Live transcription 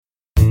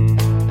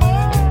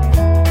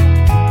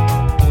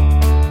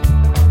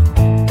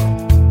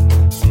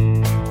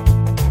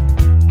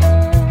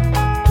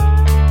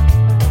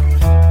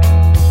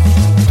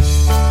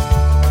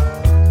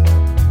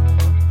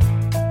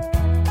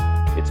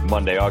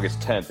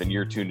August 10th, and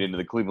you're tuned into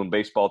the Cleveland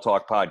Baseball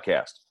Talk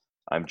podcast.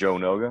 I'm Joe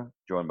Noga,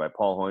 joined by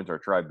Paul Hoynes, our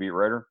Tribe beat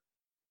writer.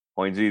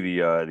 Hoynesy,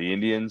 the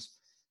Indians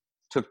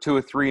took 2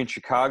 of 3 in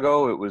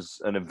Chicago. It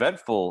was an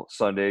eventful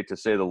Sunday, to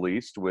say the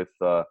least, with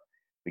the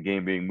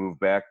game being moved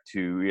back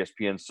to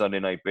ESPN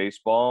Sunday Night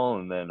Baseball,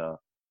 and then a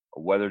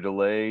weather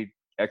delay,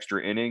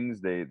 extra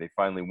innings. They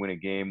finally win a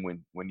game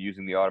when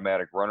using the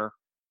automatic runner.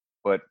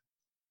 But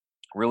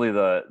really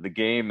the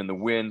game and the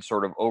win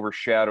sort of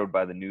overshadowed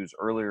by the news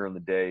earlier in the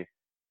day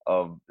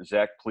of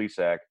Zach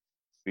Plesac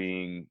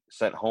being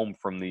sent home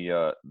from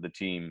the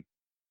team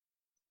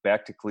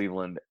back to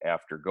Cleveland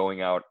after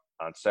going out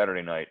on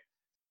Saturday night,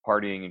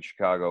 partying in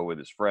Chicago with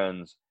his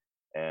friends,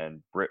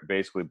 and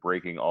basically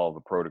breaking all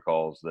the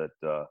protocols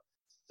that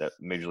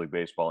Major League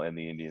Baseball and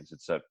the Indians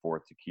had set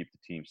forth to keep the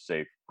team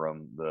safe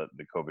from the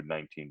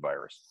COVID-19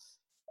 virus.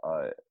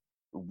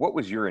 What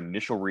was your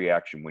initial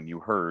reaction when you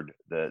heard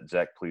that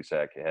Zach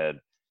Plesac had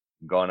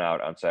gone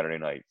out on Saturday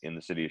night in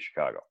the city of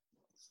Chicago?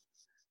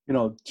 You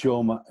know,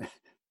 Joe,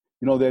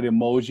 you know that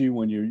emoji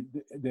when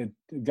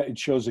it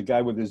shows a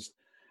guy with his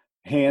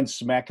hand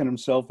smacking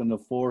himself in the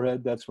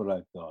forehead? That's what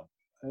I thought.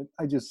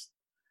 I just,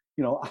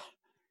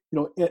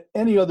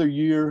 any other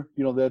year,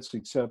 that's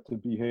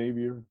accepted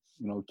behavior.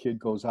 Kid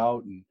goes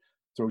out and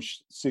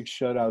throws 6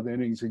 shutout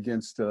innings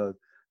against the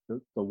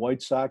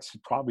White Sox,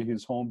 probably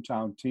his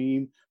hometown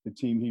team, the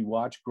team he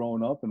watched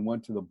growing up and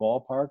went to the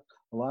ballpark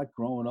a lot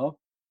growing up.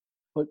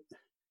 But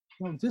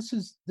this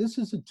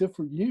is a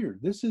different year.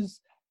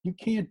 You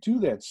can't do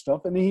that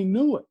stuff, and he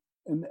knew it.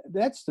 And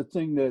that's the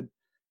thing that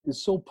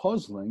is so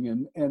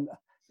puzzling. And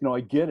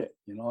I get it.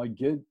 I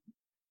get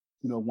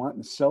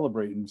wanting to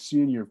celebrate and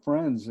seeing your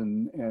friends,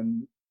 and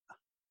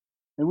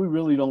we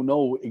really don't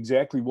know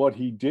exactly what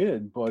he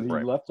did, but he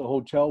left the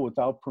hotel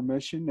without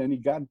permission, and he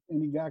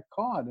got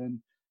caught. And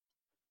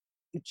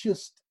it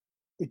just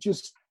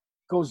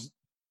goes,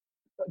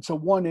 it's a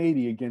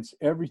 180 against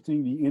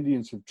everything the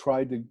Indians have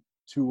tried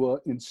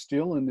to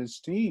instill in this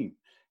team.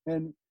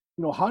 And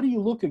how do you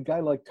look a guy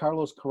like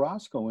Carlos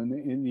Carrasco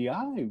in the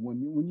eye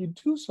when you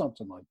do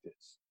something like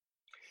this?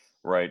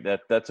 Right,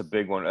 that's a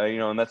big one.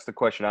 And that's the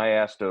question I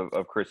asked of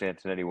Chris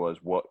Antonetti was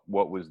what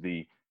was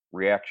the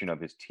reaction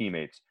of his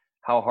teammates?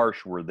 How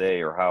harsh were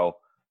they, or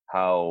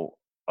how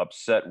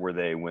upset were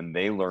they when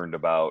they learned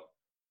about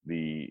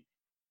the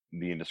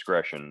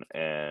indiscretion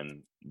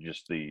and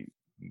just the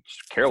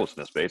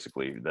carelessness,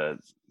 basically,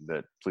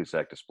 that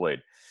Plesac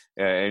displayed?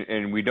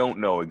 And we don't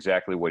know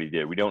exactly what he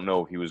did. We don't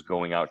know if he was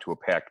going out to a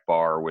packed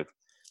bar with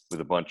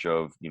a bunch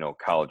of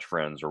college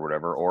friends or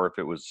whatever, or if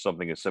it was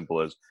something as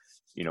simple as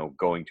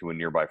going to a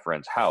nearby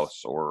friend's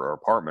house or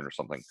apartment or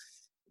something.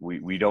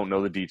 We don't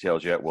know the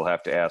details yet. We'll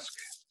have to ask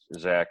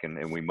Zach,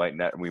 and we might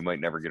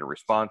never get a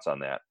response on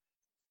that.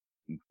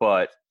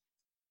 But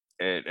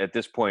at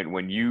this point,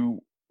 when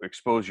you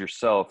expose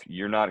yourself,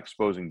 you're not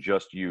exposing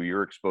just you.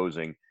 You're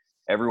exposing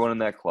everyone in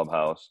that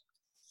clubhouse,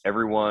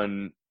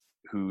 everyone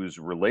who's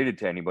related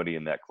to anybody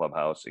in that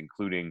clubhouse,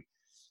 including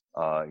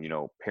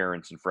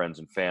parents and friends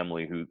and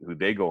family who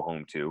they go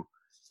home to.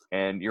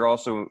 And you're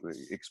also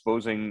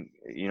exposing,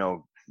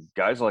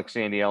 guys like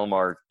Sandy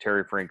Alomar,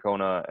 Terry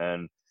Francona,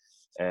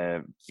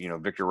 and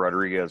Victor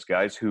Rodriguez,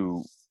 guys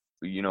who,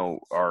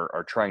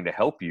 are trying to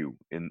help you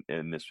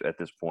in this at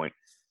this point.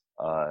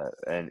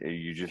 And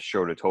you just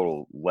showed a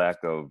total lack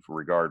of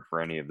regard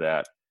for any of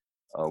that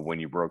when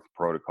you broke the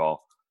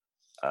protocol.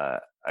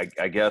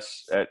 I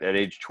guess at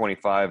age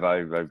 25,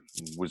 I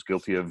was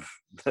guilty of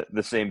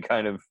the same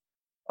kind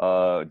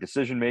of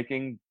decision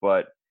making,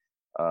 but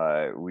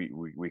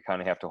we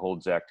kind of have to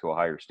hold Zach to a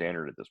higher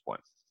standard at this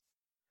point.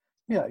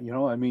 Yeah,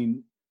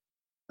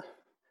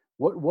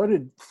 what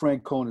did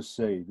Francona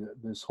say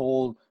this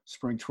whole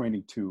spring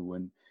training too?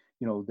 And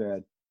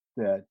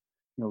that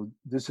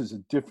this is a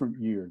different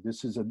year.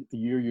 This is a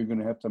year you're going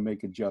to have to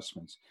make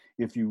adjustments.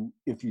 If you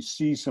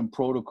see some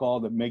protocol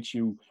that makes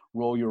you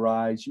roll your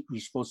eyes,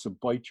 you're supposed to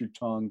bite your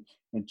tongue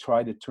and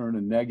try to turn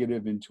a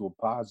negative into a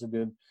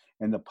positive,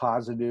 and the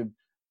positive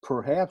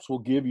perhaps will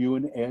give you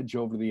an edge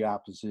over the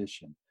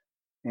opposition.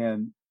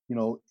 And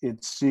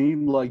it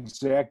seemed like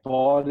Zach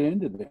bought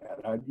into that.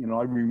 I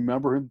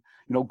remember him,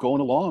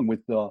 going along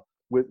with the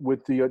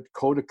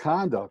code of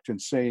conduct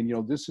and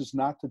saying, this is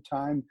not the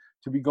time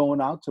to be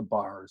going out to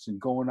bars and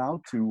going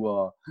out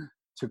to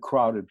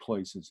crowded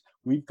places.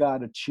 We've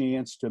got a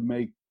chance to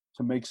make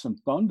some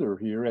thunder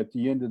here at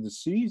the end of the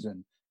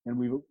season, and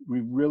we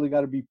really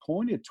got to be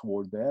pointed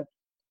toward that.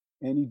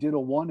 And he did a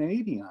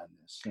 180 on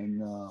this,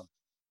 and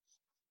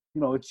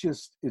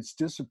it's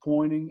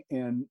disappointing,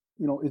 and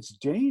it's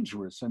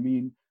dangerous. I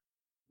mean,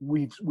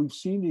 we've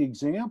seen the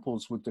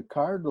examples with the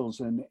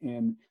Cardinals and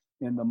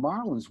the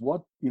Marlins.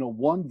 What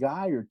one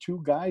guy or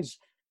 2 guys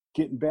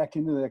getting back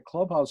into that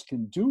clubhouse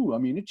can do. I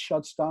mean, it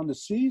shuts down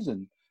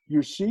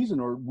your season,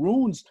 or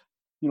ruins.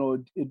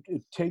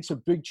 It takes a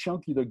big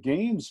chunk of the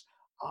games.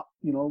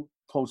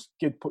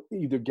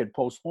 Either get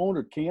postponed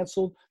or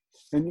canceled.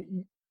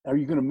 And what are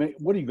you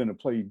going to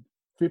play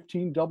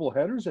 15 double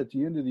headers at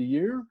the end of the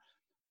year?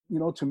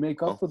 To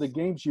make up for the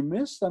games you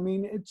missed. I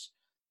mean,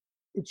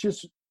 it's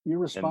just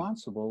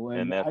irresponsible.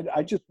 and And that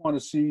I just want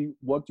to see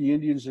what the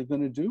Indians are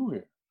going to do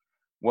here.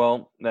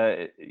 well,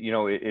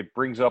 it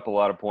brings up a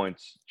lot of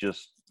points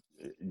just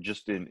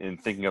in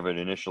thinking of it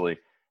initially.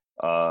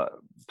 Uh,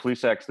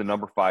 Plesac's the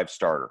number 5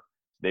 starter.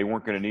 They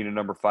weren't going to need a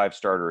number 5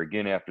 starter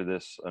again after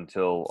this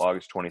until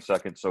August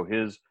 22nd. So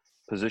his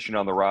position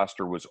on the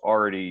roster was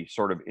already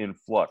sort of in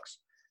flux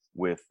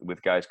with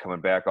guys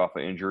coming back off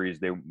of injuries.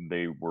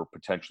 They were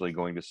potentially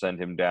going to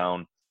send him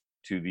down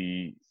to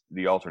the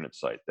alternate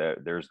site.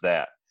 There's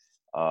that.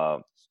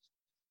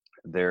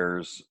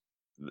 There's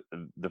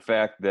the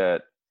fact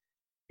that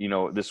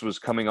this was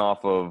coming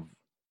off of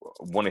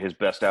one of his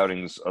best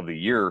outings of the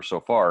year so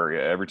far.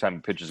 Every time he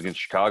pitches against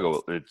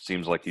Chicago, it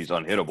seems like he's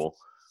unhittable.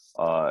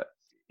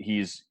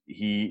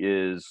 He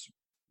is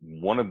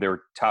one of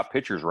their top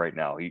pitchers right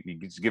now.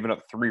 He's given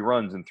up 3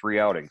 runs in 3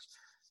 outings,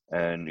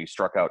 and he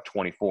struck out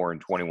 24 in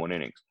 21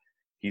 innings.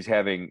 He's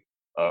having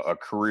a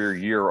career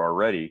year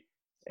already,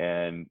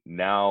 and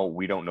now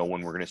we don't know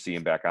when we're going to see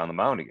him back on the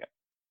mound again.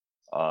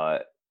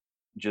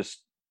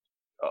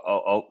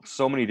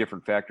 So many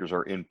different factors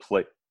are in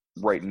play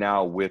right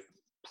now with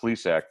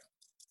Plesac.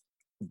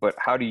 But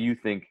how do you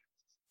think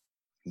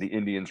the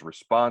Indians'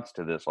 response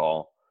to this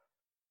all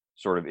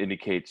sort of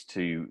indicates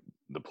to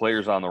the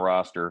players on the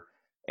roster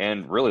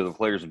and really the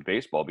players in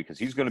baseball? Because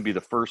he's going to be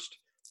the first,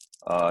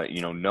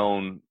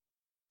 known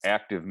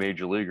active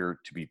major leaguer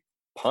to be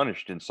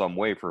punished in some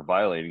way for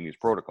violating these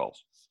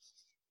protocols.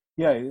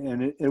 Yeah,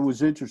 and it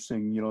was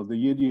interesting.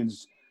 The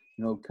Indians,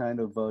 kind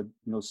of,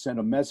 sent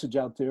a message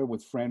out there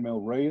with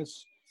Franmil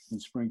Reyes in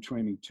spring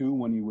training too,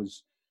 when he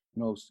was,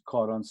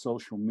 caught on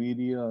social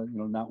media,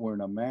 not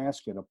wearing a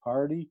mask at a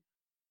party.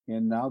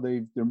 And now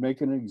they're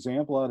making an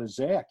example out of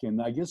Zach.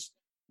 And I guess,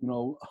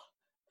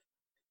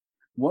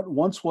 what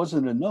once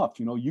wasn't enough.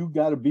 You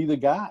got to be the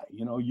guy.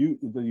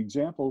 The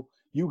example.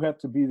 You have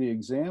to be the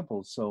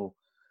example. So,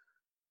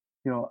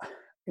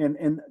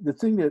 and the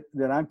thing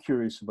that I'm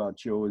curious about,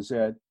 Joe, is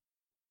that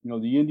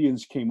the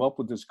Indians came up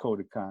with this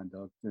code of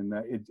conduct, and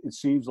it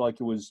seems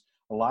like a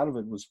lot of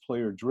it was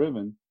player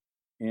driven,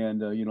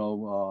 and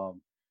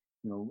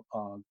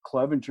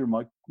Clevenger,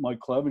 Mike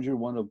Clevenger,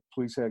 one of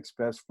Plesac's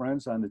best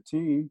friends on the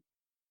team,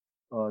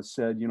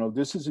 said,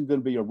 this isn't going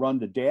to be a run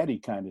to daddy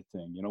kind of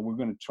thing. We're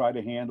going to try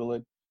to handle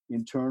it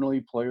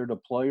internally, player to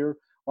player.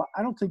 Well,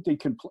 I don't think they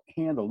can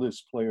handle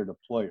this player to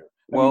player.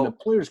 I mean, the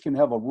players can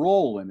have a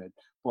role in it,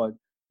 but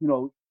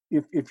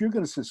if you're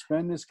going to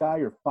suspend this guy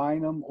or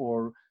fine him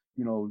or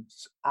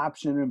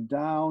option him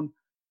down,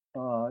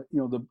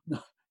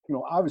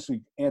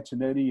 obviously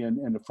Antonetti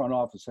and the front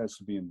office has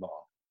to be involved.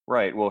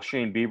 Right. Well,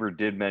 Shane Bieber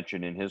did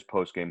mention in his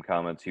post-game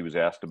comments, he was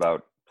asked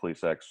about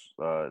Plesac's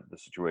the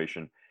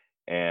situation,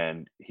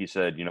 and he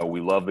said, we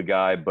love the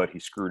guy, but he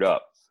screwed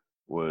up,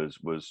 was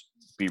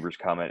Bieber's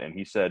comment. And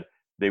he said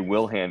they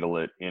will handle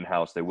it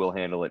in-house. They will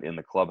handle it in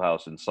the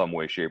clubhouse in some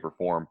way, shape, or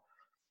form.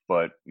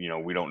 But,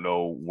 we don't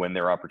know when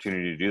their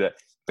opportunity to do that.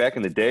 Back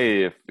in the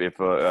day, if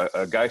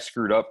a guy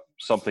screwed up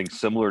something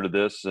similar to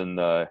this in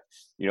the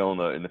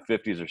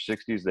 50s or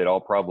 60s, they'd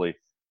all probably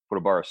put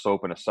a bar of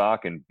soap in a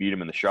sock and beat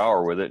him in the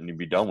shower with it, and you'd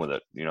be done with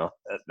it.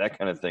 That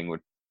kind of thing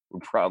would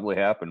probably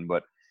happen.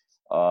 But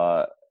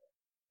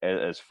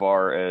as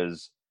far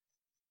as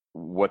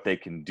what they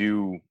can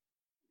do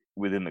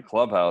within the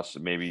clubhouse,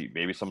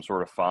 maybe some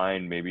sort of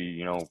fine,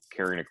 maybe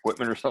carrying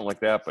equipment or something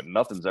like that, but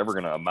nothing's ever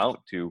going to amount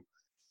to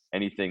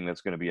anything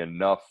that's going to be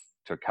enough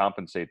to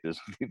compensate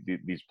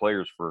these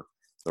players for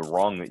the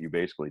wrong that you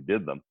basically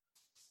did them.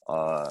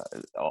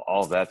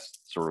 All of that's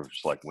sort of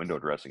just like window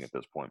dressing at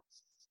this point.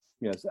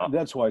 Yes,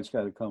 that's why it's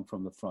got to come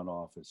from the front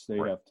office.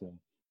 Right.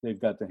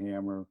 They've got the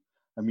hammer.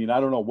 I mean, I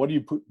don't know. What do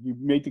you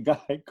make the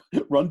guy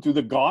run through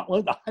the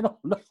gauntlet? I don't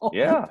know.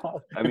 Yeah.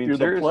 I mean, if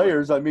you're the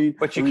players,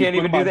 but you can't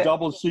even do that.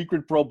 Double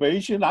secret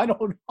probation. I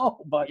don't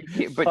know, but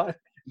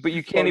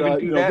you can't even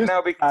do that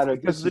now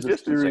because of the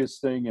distancing. Serious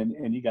thing,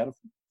 and you got to.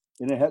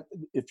 And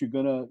if you're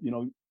gonna,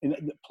 and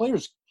the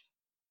players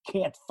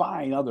can't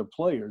fine other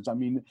players. I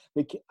mean,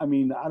 I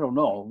don't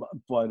know,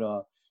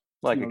 but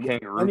like a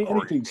kangaroo.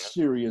 Anything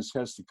serious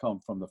has to come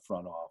from the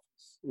front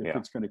office if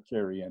it's going to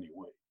carry any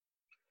weight.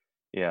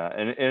 Yeah,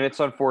 and it's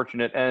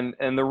unfortunate,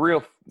 and the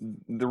real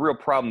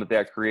problem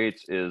that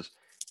creates is,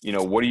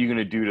 what are you going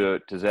to do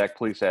to Zach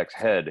Plesac's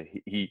head?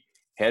 He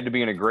had to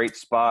be in a great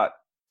spot,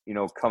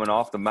 coming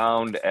off the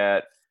mound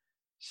at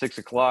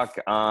 6:00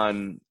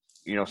 on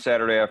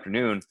Saturday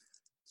afternoon.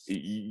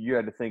 You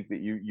had to think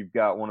that you've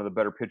got one of the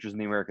better pitchers in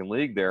the American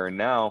League there, and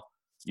now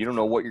you don't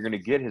know what you're going to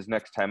get his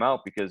next time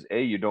out because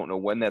A, you don't know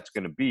when that's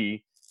going to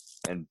be,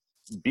 and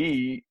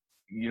B,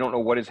 you don't know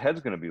what his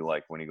head's going to be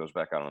like when he goes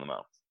back out on the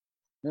mound.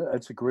 Yeah,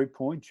 that's a great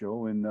point,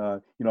 Joe. And I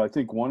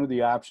think one of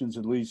the options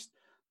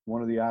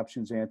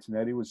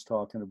Antonetti was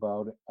talking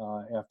about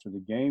after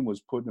the game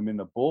was putting him in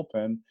the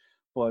bullpen.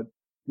 But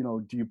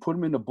do you put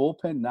him in the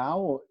bullpen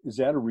now? Is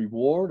that a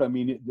reward? I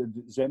mean,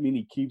 does that mean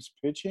he keeps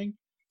pitching?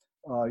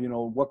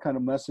 What kind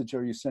of message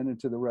are you sending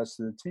to the rest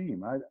of the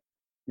team?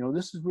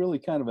 this is really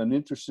kind of an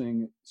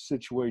interesting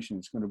situation.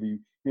 It's going to be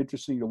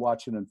interesting to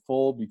watch it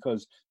unfold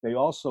because they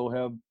also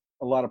have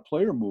a lot of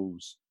player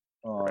moves.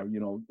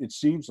 It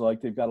seems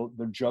like they're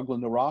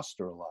juggling the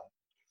roster a lot.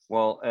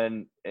 Well,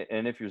 and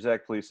if you're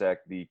Zach Plesac,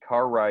 the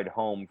car ride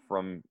home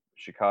from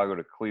Chicago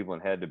to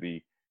Cleveland had to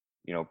be,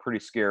 pretty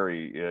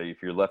scary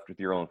if you're left with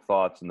your own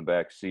thoughts in the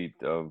back seat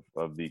of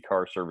the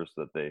car service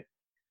that they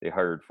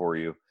hired for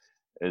you.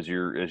 As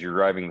you're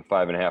driving the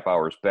 5.5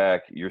 hours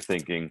back, you're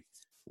thinking,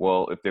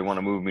 well, if they want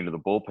to move me to the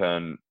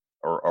bullpen,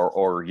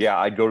 or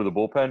I'd go to the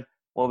bullpen.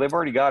 Well, they've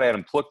already got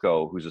Adam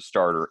Plutko, who's a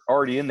starter,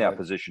 already in that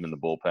position in the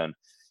bullpen,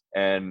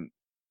 and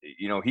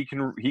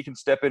he can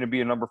step in and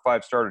be a number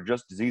 5 starter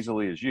just as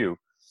easily as you.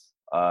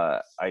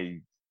 I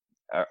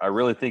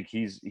really think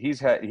he's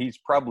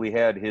probably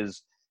had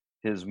his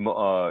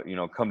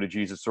come to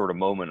Jesus sort of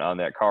moment on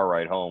that car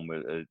ride home,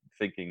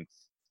 thinking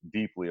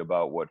deeply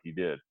about what he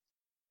did.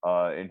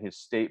 In his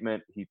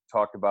statement, he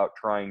talked about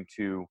trying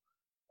to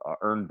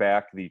earn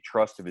back the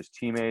trust of his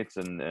teammates,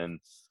 and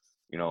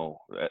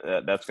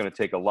that's going to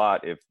take a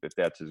lot if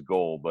that's his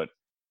goal. But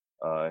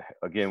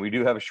again, we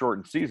do have a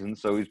shortened season,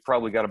 so he's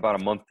probably got about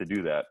a month to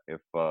do that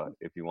if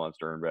he wants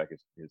to earn back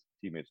his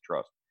teammates'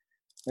 trust.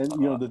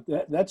 And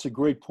that's a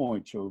great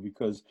point, Joe,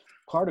 because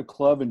part of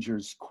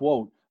Clevenger's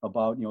quote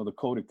about the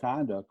code of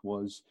conduct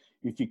was,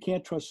 if you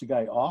can't trust the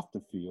guy off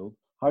the field,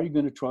 how are you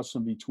going to trust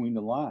him between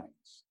the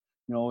lines?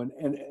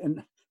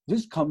 And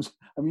this comes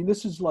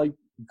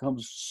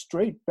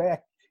straight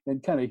back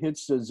and kind of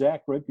hits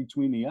Zach right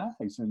between the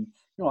eyes. And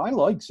I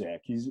like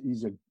Zach. He's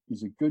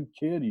a good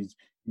kid. He's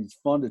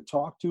fun to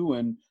talk to,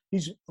 and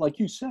he's, like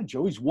you said,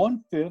 Joe, he's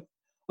 1/5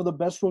 of the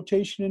best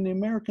rotation in the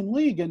American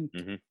League. And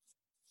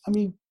I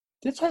mean,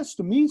 this has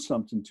to mean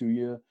something to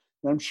you.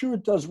 And I'm sure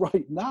it does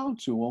right now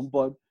to him,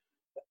 but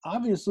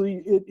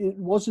obviously it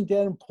wasn't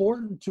that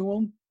important to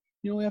him,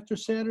 after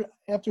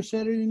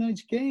Saturday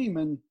night's game.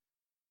 And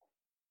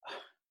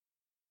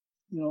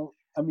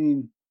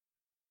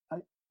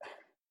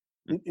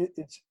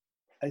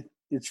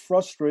it's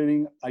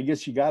frustrating. I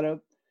guess you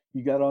gotta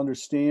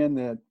understand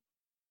that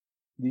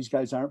these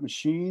guys aren't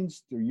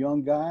machines. They're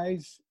young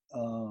guys.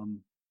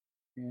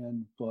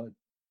 But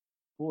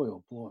boy,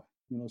 oh boy,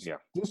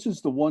 this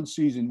is the one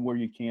season where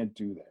you can't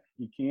do that.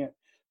 You can't.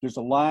 There's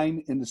a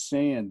line in the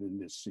sand in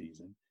this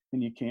season,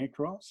 and you can't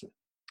cross it.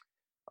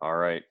 All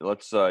right,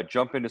 let's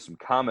jump into some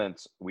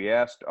comments. We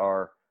asked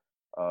our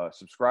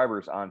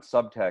subscribers on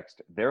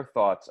Subtext their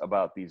thoughts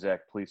about the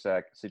Zach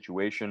Plesac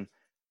situation,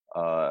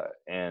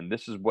 and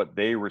this is what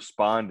they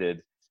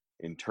responded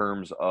in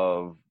terms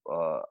of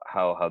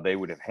how they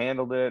would have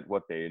handled it,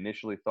 what they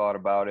initially thought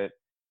about it,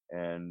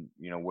 and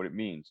what it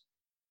means.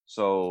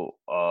 So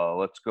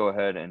let's go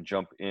ahead and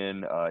jump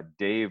in.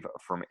 Dave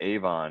from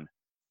Avon,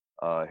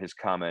 his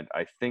comment: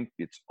 I think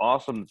it's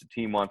awesome that the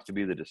team wants to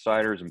be the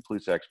deciders in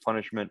Plesac's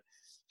punishment.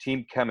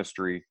 Team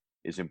chemistry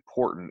is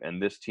important, and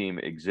this team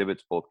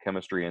exhibits both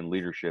chemistry and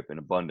leadership in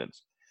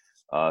abundance.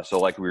 So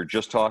like we were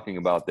just talking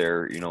about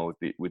there,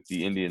 with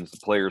the Indians, the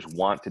players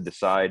want to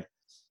decide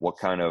what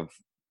kind of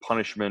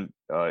punishment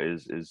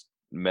is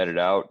meted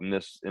out in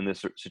this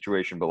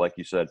situation. But like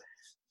you said,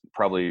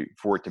 probably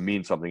for it to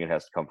mean something, it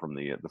has to come from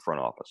the front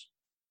office.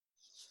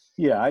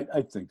 Yeah,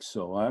 I think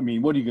so. I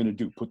mean, what are you going to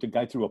do? Put the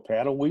guy through a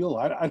paddle wheel?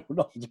 I don't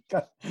know.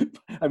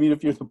 I mean,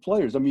 if you're the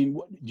players, I mean,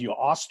 do you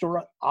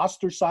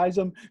ostracize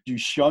them? Do you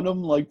shun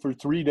them for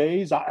 3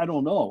 days? I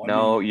don't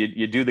know.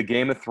 You do the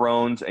Game of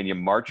Thrones and you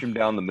march him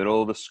down the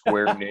middle of the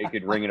square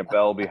naked, ringing a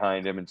bell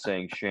behind him and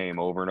saying shame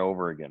over and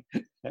over again.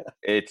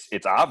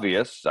 It's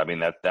obvious. I mean,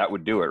 that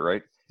would do it,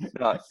 right?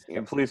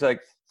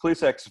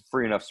 Plesac's a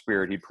free enough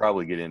spirit, he'd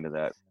probably get into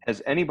that.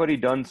 Has anybody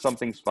done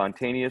something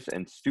spontaneous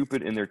and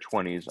stupid in their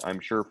 20s? I'm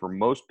sure for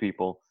most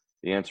people,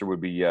 the answer would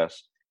be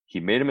yes. He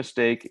made a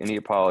mistake and he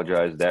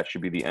apologized. That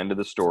should be the end of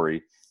the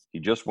story. He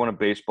just won a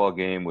baseball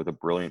game with a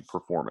brilliant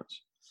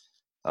performance.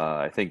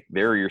 I think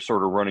there you're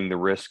sort of running the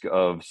risk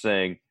of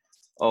saying,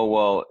 oh,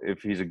 well,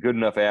 if he's a good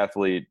enough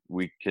athlete,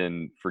 we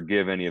can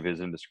forgive any of his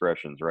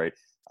indiscretions, right?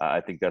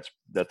 I think that's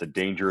a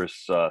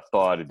dangerous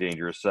thought, a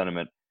dangerous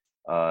sentiment.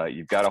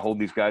 You've got to hold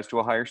these guys to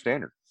a higher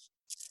standard.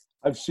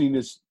 I've seen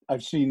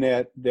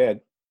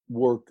that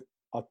work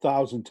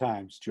 1,000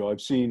 times, Joe.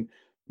 I've seen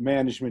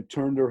management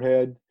turn their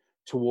head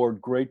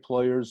toward great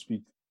players.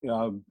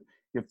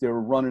 If they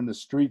were running the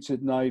streets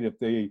at night, if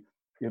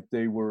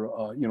they were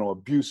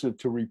abusive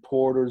to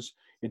reporters,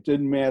 it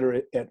didn't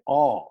matter at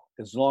all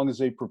as long as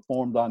they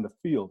performed on the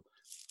field.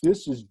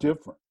 This is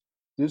different.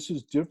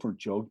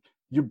 Joe.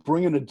 You're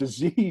bringing a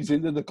disease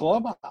into the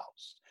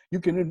clubhouse. You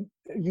can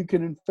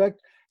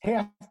infect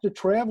half the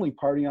traveling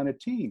party on a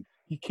team.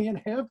 You can't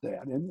have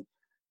that, and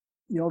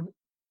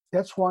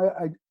that's why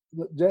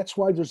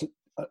there's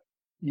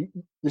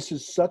this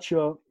is such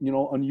a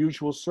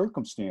unusual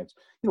circumstance.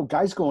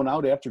 Guys going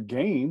out after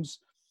games,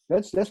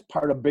 that's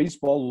part of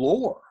baseball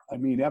lore. I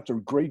mean, after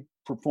great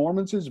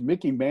performances,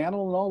 Mickey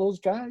Mantle and all those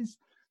guys.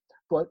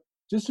 But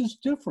this is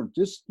different.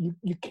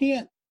 You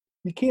can't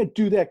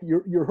do that.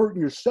 You're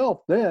hurting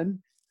yourself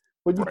then,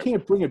 but you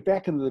can't bring it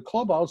back into the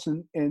clubhouse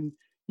and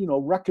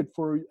wreck it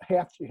for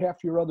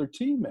half your other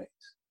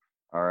teammates.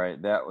 All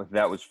right,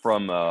 that was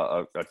from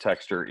a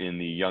texter in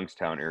the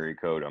Youngstown area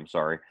code. I'm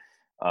sorry.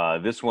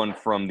 This one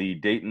from the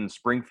Dayton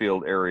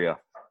Springfield area.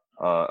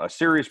 A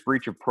serious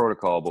breach of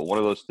protocol, but one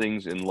of those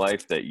things in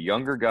life that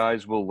younger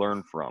guys will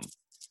learn from.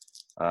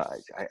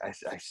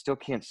 I still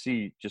can't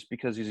see, just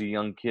because he's a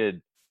young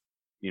kid,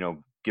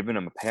 giving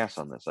him a pass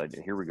on this.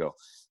 Here we go.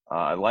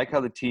 I like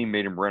how the team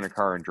made him rent a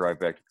car and drive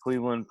back to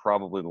Cleveland,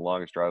 probably the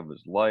longest drive of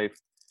his life,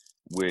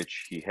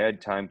 which he had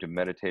time to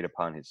meditate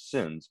upon his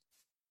sins.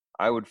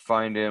 I would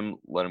find him,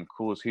 let him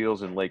cool his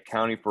heels in Lake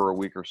County for a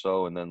week or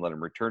so, and then let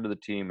him return to the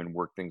team and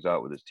work things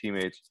out with his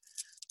teammates,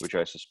 which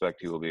I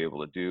suspect he will be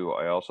able to do.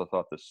 I also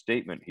thought the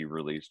statement he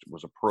released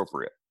was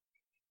appropriate.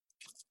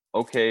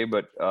 Okay,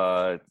 but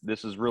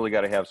this has really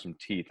got to have some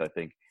teeth, I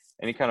think.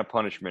 Any kind of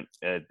punishment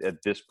at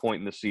this point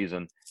in the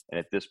season and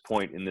at this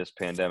point in this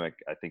pandemic,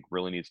 I think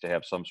really needs to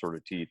have some sort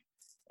of teeth,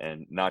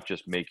 and not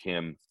just make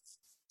him,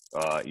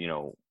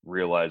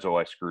 realize, oh,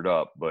 I screwed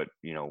up, but,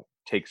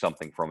 take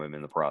something from him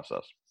in the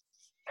process.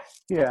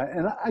 Yeah,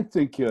 and I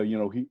think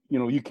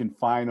you can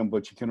fine them,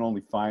 but you can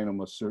only fine them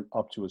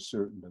up to a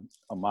certain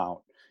amount.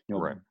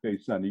 Right.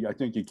 Based on, I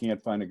think you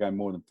can't fine a guy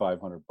more than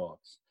 $500.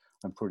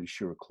 I'm pretty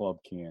sure a club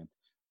can,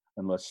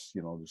 unless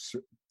there's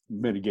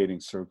mitigating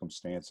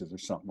circumstances or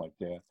something like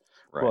that.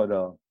 Right.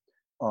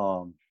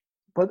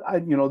 But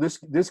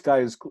this guy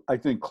is, I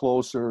think,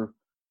 closer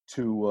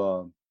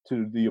to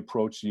the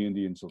approach the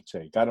Indians will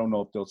take. I don't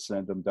know if they'll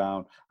send him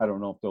down. I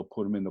don't know if they'll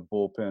put him in the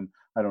bullpen.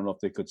 I don't know if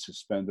they could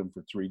suspend him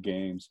for 3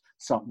 games,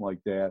 something like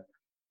that.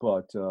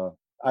 But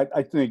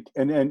I think,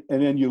 and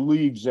then you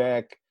leave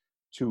Zach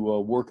to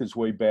work his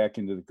way back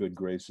into the good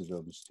graces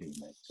of his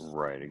teammates.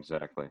 Right,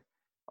 exactly.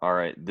 All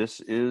right,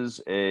 this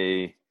is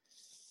a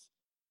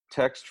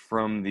text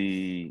from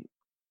the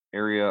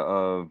area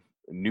of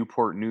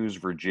Newport News,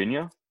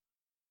 Virginia.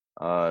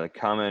 The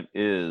comment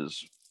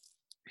is,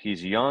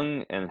 he's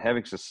young and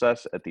having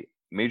success at the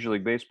Major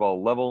League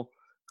Baseball level.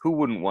 Who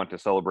wouldn't want to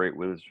celebrate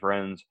with his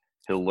friends?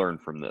 He'll learn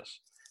from this.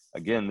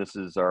 Again, this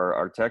is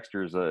our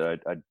texters,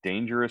 a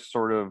dangerous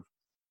sort of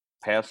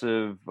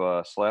passive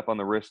slap on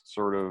the wrist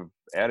sort of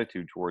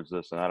attitude towards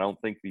this, and I don't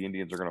think the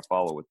Indians are going to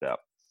follow with that.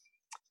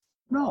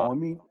 No, I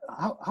mean,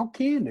 how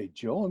can they,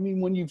 Joe? I mean,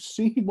 when you've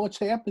seen what's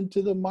happened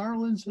to the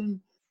Marlins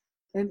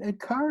and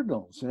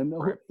Cardinals, and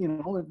Right.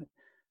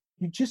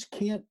 You just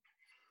can't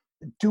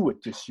do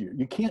it this year.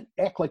 You can't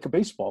act like a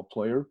baseball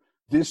player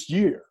this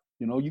year.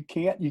 You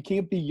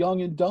can't be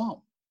young and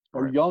dumb,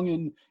 or Right.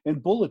 young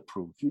and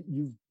bulletproof.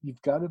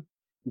 You've got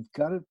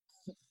to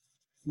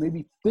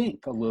maybe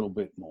think a little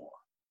bit more.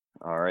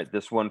 All right,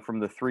 this one from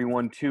the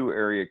 312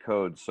 area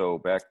code. So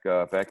back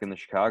in the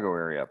Chicago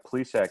area,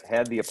 Plesac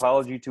had the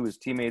apology to his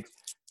teammates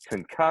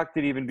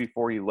concocted even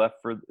before he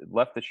left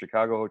the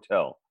Chicago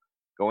hotel.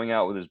 Going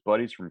out with his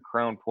buddies from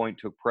Crown Point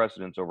took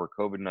precedence over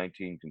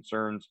COVID-19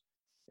 concerns,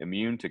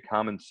 immune to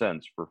common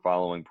sense for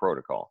following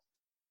protocol.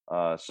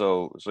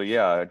 So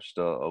yeah, just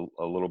a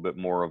little bit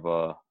more of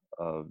a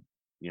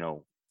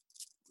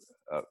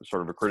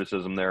sort of a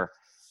criticism there,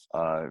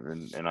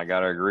 and I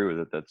gotta agree with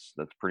it. That's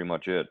pretty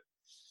much it.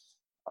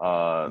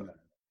 And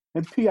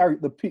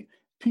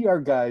PR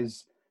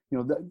guys,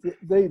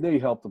 they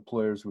help the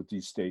players with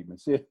these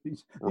statements.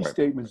 These Right.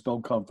 statements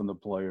don't come from the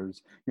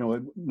players.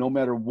 No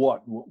matter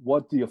what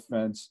the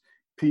offense,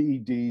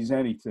 PEDs,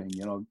 anything.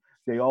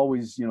 They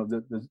always,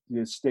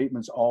 the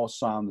statements all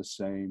sound the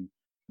same.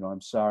 I'm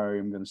sorry.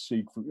 I'm going to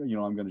seek for.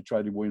 I'm going to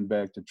try to win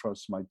back the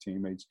trust of my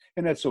teammates,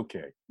 and that's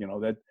okay.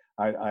 That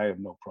I have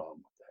no problem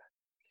with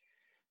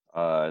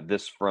that.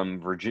 This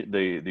from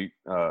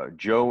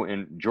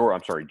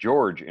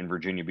George in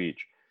Virginia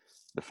Beach.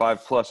 The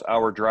 5+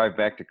 hour drive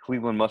back to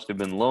Cleveland must have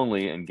been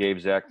lonely and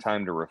gave Zach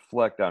time to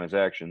reflect on his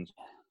actions.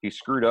 He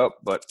screwed up,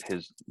 but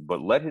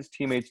let his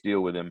teammates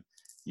deal with him.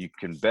 You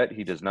can bet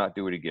he does not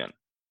do it again.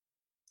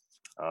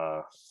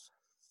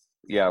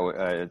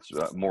 It's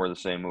more of the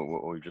same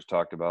what we just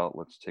talked about.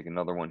 Let's take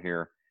another one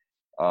here.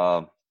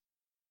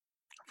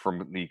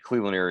 From the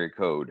Cleveland area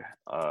code.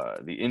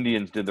 The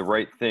Indians did the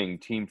right thing,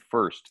 team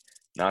first.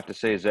 Not to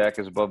say Zach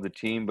is above the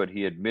team, but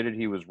he admitted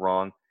he was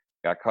wrong,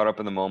 got caught up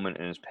in the moment,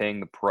 and is paying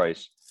the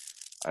price.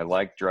 I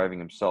like driving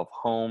himself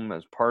home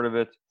as part of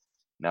it.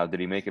 Now, did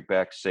he make it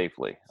back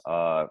safely?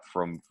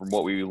 From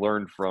what we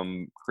learned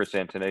from Chris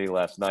Antonetti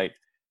last night,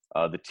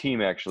 the team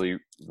actually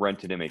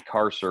rented him a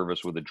car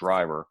service with a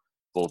driver.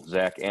 Both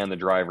Zach and the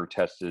driver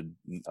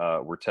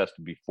were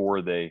tested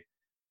before they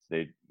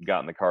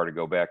got in the car to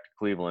go back to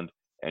Cleveland.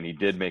 And he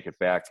did make it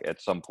back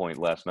at some point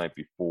last night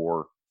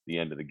before the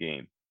end of the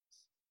game.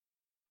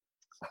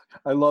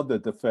 I love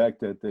the fact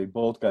that they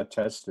both got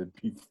tested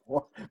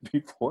before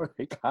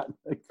they got in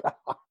the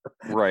car.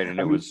 Right, and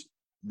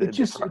it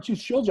just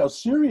shows how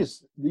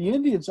serious the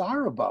Indians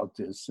are about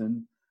this.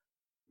 And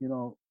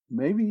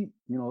maybe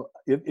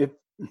if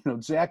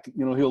Zach,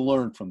 he'll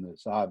learn from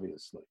this,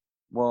 obviously.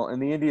 Well,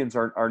 and the Indians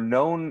are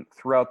known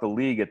throughout the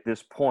league at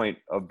this point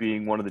of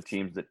being one of the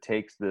teams that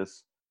takes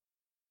this,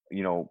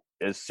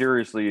 as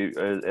seriously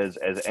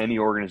as any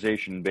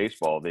organization in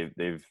baseball.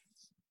 They've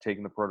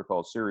taken the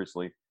protocol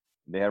seriously.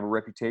 They have a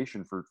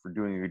reputation for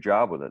doing a good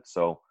job with it.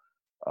 So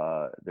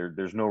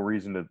there's no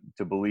reason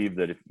to believe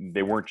that if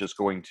they weren't just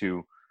going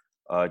to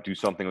do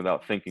something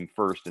without thinking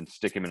first and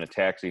stick him in a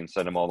taxi and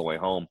send him all the way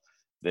home.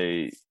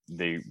 They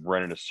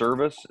rented a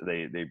service.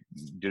 They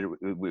did it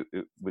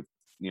with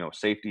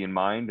safety in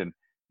mind, and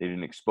they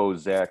didn't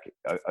expose Zach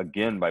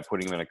again by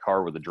putting him in a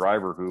car with a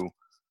driver who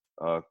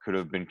could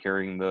have been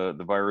carrying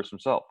the virus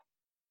himself.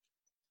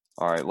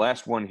 All right,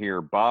 last one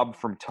here. Bob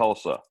from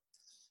Tulsa.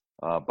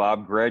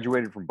 Bob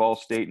graduated from Ball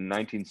State in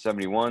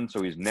 1971,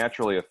 so he's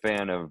naturally a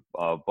fan of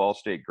Ball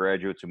State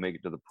graduates who make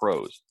it to the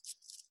pros.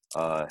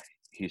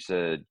 He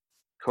said,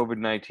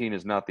 COVID-19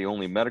 is not the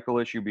only medical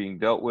issue being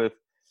dealt with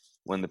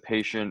when the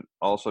patient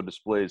also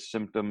displays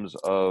symptoms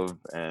of,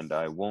 and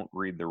I won't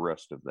read the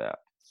rest of that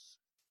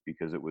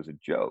because it was a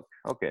joke.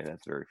 Okay,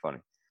 that's very funny.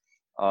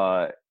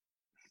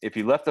 If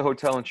he left the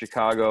hotel in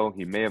Chicago,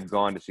 he may have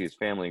gone to see his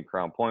family in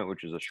Crown Point,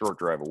 which is a short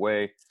drive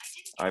away.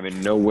 I'm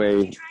in no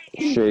way,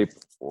 shape,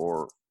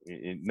 or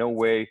in no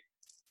way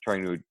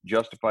trying to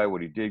justify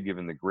what he did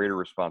given the greater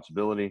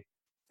responsibility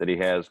that he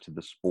has to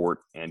the sport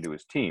and to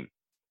his team.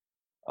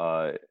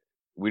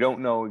 We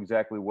don't know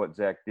exactly what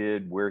Zach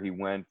did, where he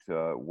went,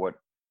 what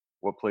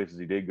places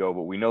he did go,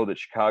 but we know that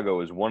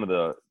Chicago is one of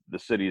the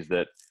cities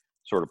that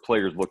sort of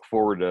players look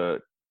forward to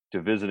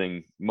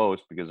visiting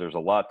most because there's a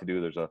lot to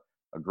do. There's a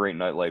great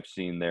nightlife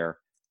scene there.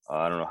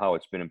 I don't know how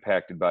it's been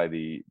impacted by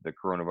the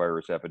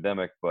coronavirus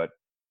epidemic, but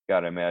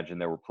got to imagine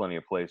there were plenty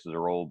of places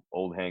or old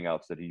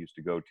hangouts that he used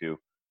to go to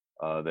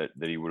that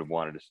he would have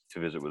wanted to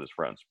visit with his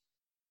friends.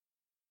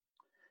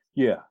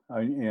 Yeah,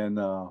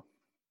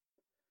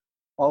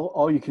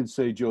 all you can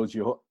say, Joe, is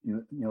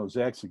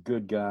Zach's a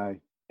good guy,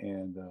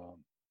 and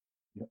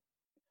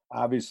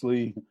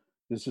obviously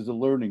this is a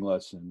learning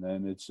lesson,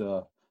 and it's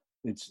a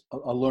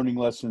learning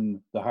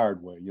lesson the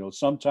hard way.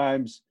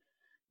 Sometimes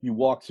you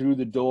walk through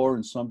the door,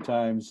 and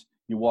sometimes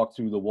you walk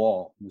through the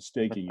wall,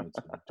 mistaking it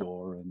to the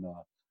door. And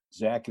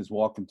Zach is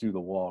walking through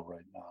the wall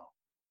right now.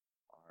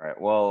 All right.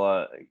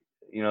 Well,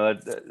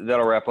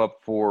 that'll wrap up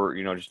for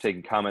just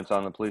taking comments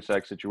on the Police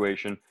Act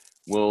situation.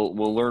 We'll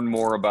learn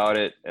more about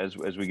it as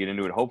we get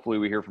into it. Hopefully,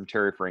 we hear from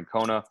Terry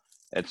Francona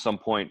at some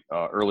point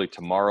early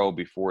tomorrow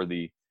before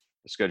the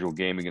scheduled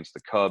game against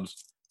the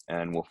Cubs,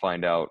 and we'll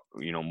find out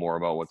more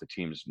about what the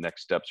team's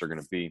next steps are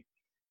going to be.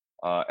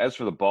 As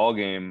for the ball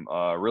game,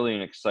 really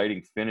an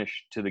exciting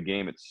finish to the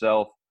game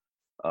itself.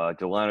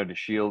 Delano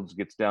DeShields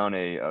gets down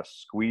a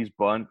squeeze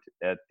bunt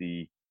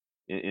in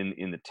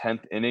the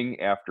 10th inning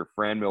after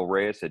Franmil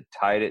Reyes had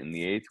tied it in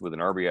the 8th with an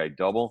RBI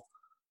double.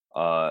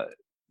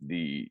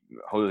 The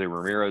Jose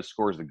Ramirez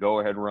scores the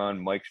go-ahead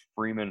run. Mike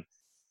Freeman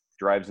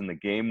drives in the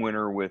game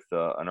winner with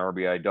an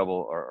RBI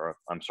double,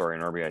 an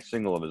RBI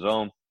single of his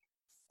own.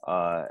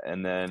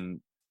 And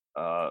then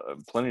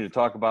plenty to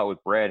talk about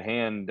with Brad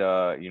Hand.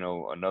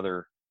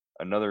 Another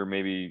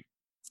maybe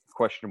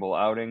questionable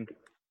outing,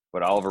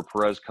 but Oliver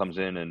Perez comes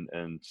in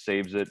and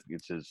saves it.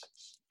 It's his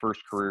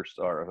first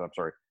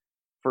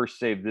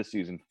save this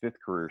season, 5th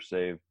career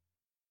save.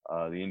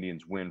 The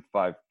Indians win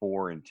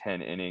 5-4 in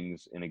 10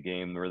 innings in a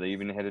game where they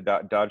even had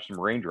to dodge some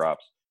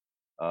raindrops.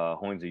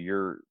 Hoynesy,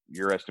 your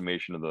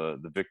estimation of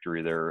the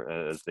victory there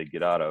as they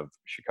get out of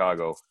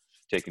Chicago,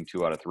 taking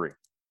 2 out of 3.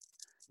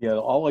 Yeah,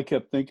 all I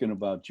kept thinking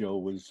about, Joe,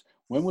 was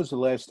when was the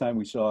last time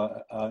we saw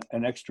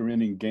an extra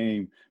inning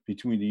game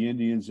between the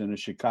Indians and a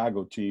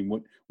Chicago team,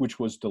 which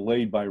was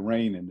delayed by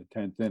rain in the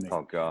 10th inning?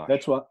 Oh gosh,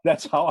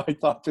 that's how I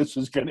thought this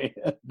was going to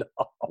end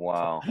up.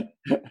 Wow.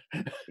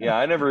 Yeah,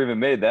 I never even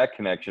made that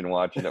connection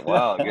watching it.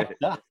 Wow,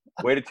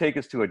 way to take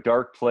us to a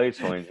dark place,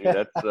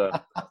 Hoynesy.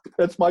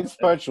 That's my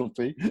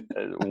specialty.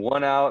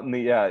 1 out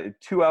and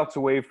 2 outs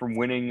away from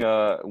winning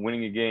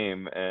a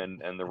game,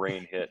 and the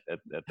rain hit at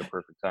the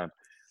perfect time.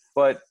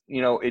 But,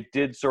 it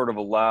did sort of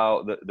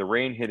allow the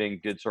rain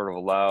hitting did sort of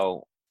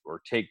allow or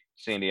take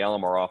Sandy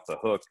Alomar off the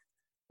hook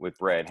with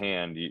Brad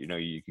Hand.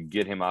 You could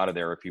get him out of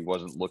there if he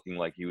wasn't looking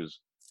like he was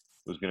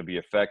going to be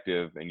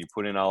effective. And you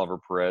put in Oliver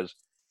Perez.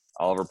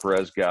 Oliver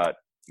Perez got,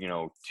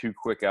 2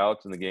 quick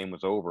outs and the game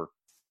was over.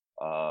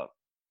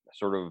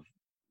 Sort of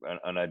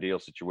an ideal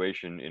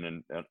situation in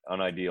an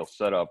unideal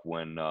setup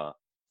when,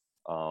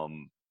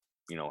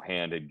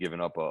 Hand had given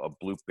up a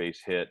bloop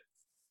base hit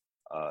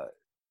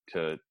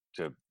to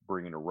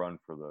bring in a run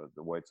for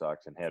the White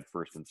Sox and had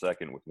first and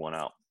second with 1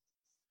 out.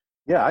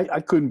 Yeah, I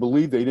couldn't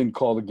believe they didn't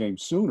call the game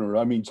sooner.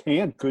 I mean,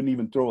 Hand couldn't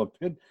even throw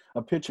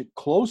a pitch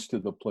close to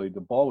the plate.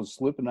 The ball was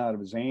slipping out of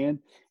his hand.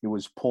 It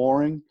was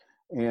pouring.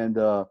 And,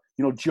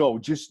 Joe,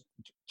 just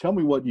tell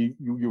me what you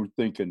were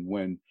thinking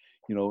when,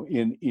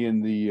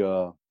 in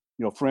the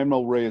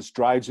Franmil Reyes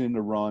drives in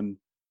the run,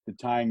 the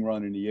tying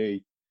run in the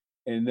 8th,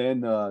 and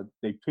then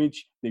they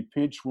pinch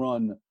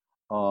run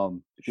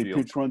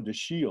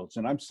DeShields.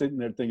 And I'm sitting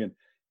there thinking,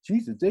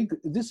 Jesus,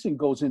 this thing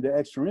goes into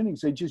extra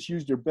innings. They just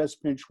used their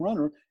best pinch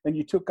runner, and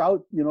you took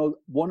out,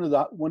 one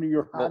of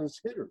your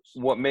hottest hitters.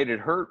 What made it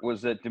hurt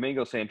was that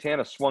Domingo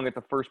Santana swung at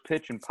the first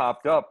pitch and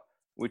popped up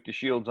with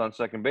DeShields on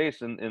second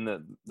base in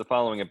the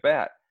following at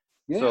bat.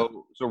 Yeah.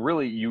 So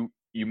really you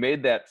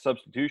made that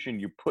substitution.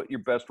 You put your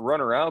best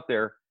runner out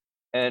there,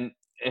 and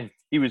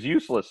he was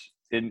useless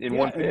in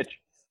one pitch.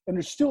 And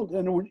there's still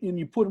and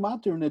you put him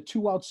out there in a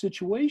 2-out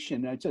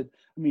situation. I said,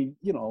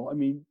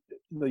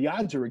 the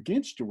odds are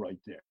against you right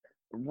there.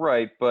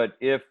 Right, but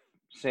if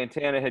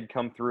Santana had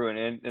come through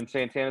and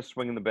Santana's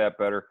swinging the bat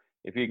better,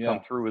 if he had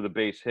come through with a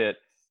base hit,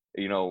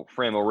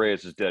 Franmil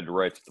Reyes is dead to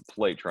rights at the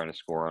plate trying to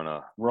score on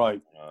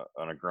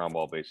a ground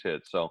ball base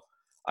hit. So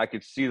I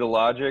could see the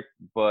logic,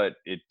 but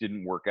it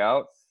didn't work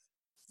out.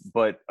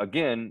 But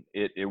again,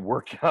 it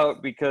worked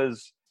out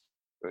because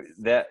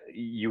that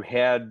you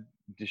had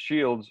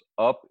DeShields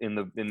up in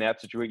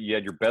that situation. You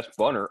had your best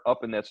bunter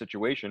up in that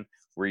situation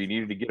where you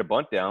needed to get a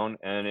bunt down,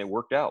 and it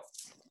worked out.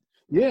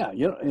 Yeah,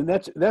 and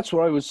that's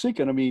what I was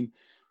thinking. I mean,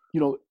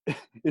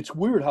 it's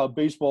weird how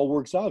baseball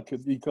works out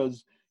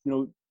because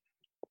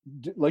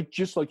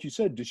just like you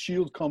said,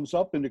 DeShields comes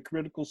up in a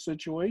critical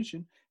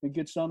situation and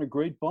gets on a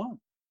great bunt.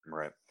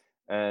 Right,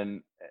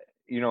 and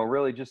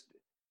really just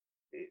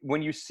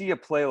when you see a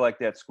play like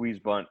that squeeze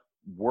bunt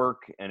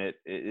work, and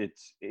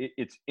it's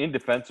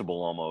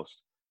indefensible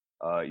almost.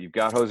 You've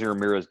got Jose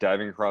Ramirez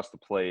diving across the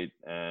plate,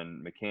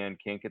 and McCann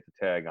can't get the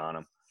tag on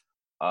him.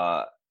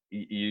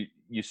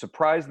 You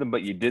surprised them,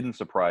 but you didn't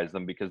surprise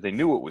them because they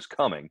knew it was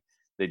coming.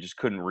 They just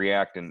couldn't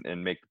react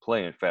and make the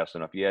play in fast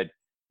enough. You had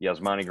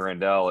Yasmani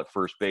Grandal at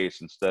first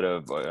base instead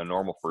of a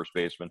normal first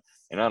baseman,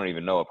 and I don't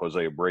even know if Jose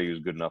Abreu is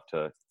good enough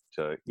to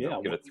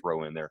get a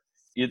throw in there.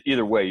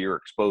 Either way, you're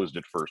exposed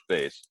at first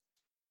base,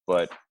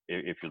 but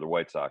if you're the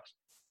White Sox.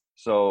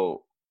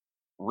 So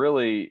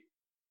really,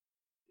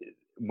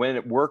 when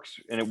it works,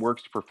 and it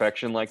works to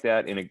perfection like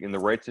that in the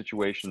right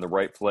situation, the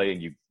right play,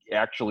 and you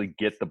actually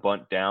get the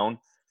bunt down,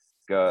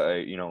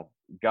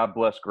 God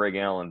bless Greg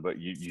Allen, but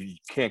you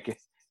can't get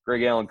 –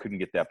 Greg Allen couldn't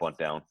get that bunt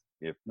down.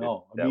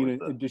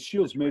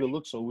 DeShields made it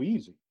look so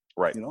easy.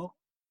 Right.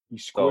 He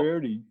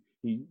squared.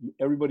 He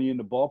everybody in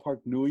the ballpark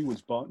knew he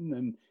was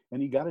bunting,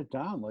 and he got it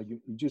down. Like,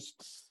 he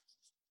just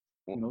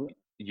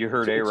you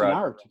heard A-Rod. It's an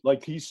art.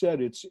 Like he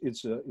said, it's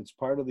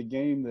part of the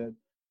game that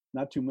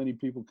not too many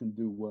people can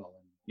do well.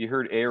 You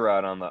heard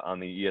A-Rod on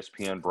the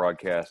ESPN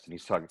broadcast, and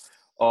he's talking,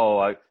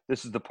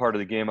 this is the part of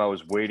the game I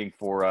was waiting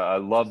for. I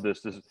love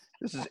this.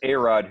 This is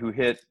A-Rod, who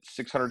hit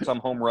 600 some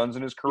home runs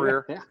in his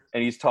career,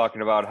 and he's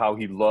talking about how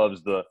he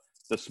loves the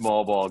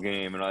small ball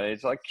game, and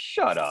it's like,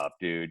 shut up,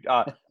 dude.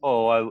 I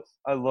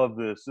love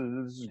this.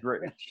 This is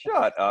great.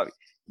 Shut up.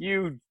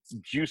 You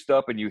juiced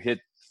up and you hit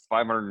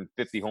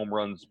 550 home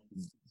runs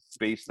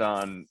based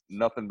on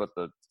nothing but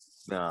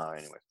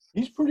anyway.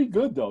 He's pretty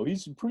good, though.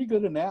 He's a pretty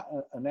good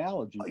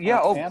analogy.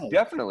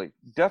 Definitely.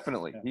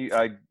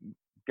 Yeah.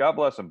 God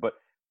bless him,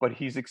 but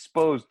he's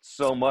exposed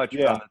so much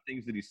on the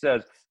things that he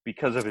says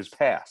because of his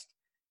past.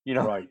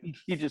 Right.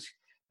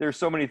 There's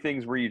so many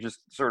things where you just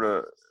sort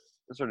of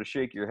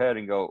shake your head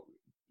and go,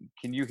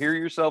 can you hear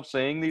yourself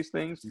saying these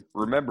things?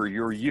 Remember,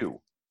 you're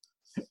you.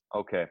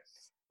 Okay.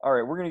 All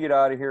right, we're going to get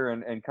out of here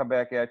and come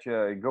back at you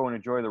and go and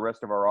enjoy the rest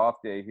of our off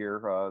day here,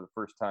 the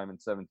first time in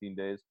 17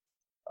 days.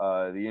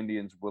 The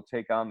Indians will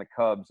take on the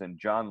Cubs, and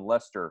John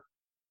Lester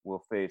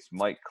will face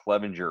Mike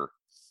Clevenger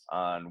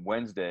on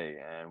Wednesday,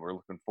 and we're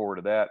looking forward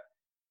to that.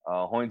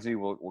 Hoynesy,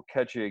 we'll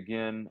catch you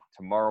again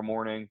tomorrow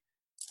morning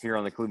here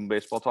on the Cleveland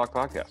Baseball Talk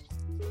podcast.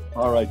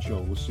 All right,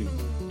 Joe. We'll see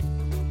you.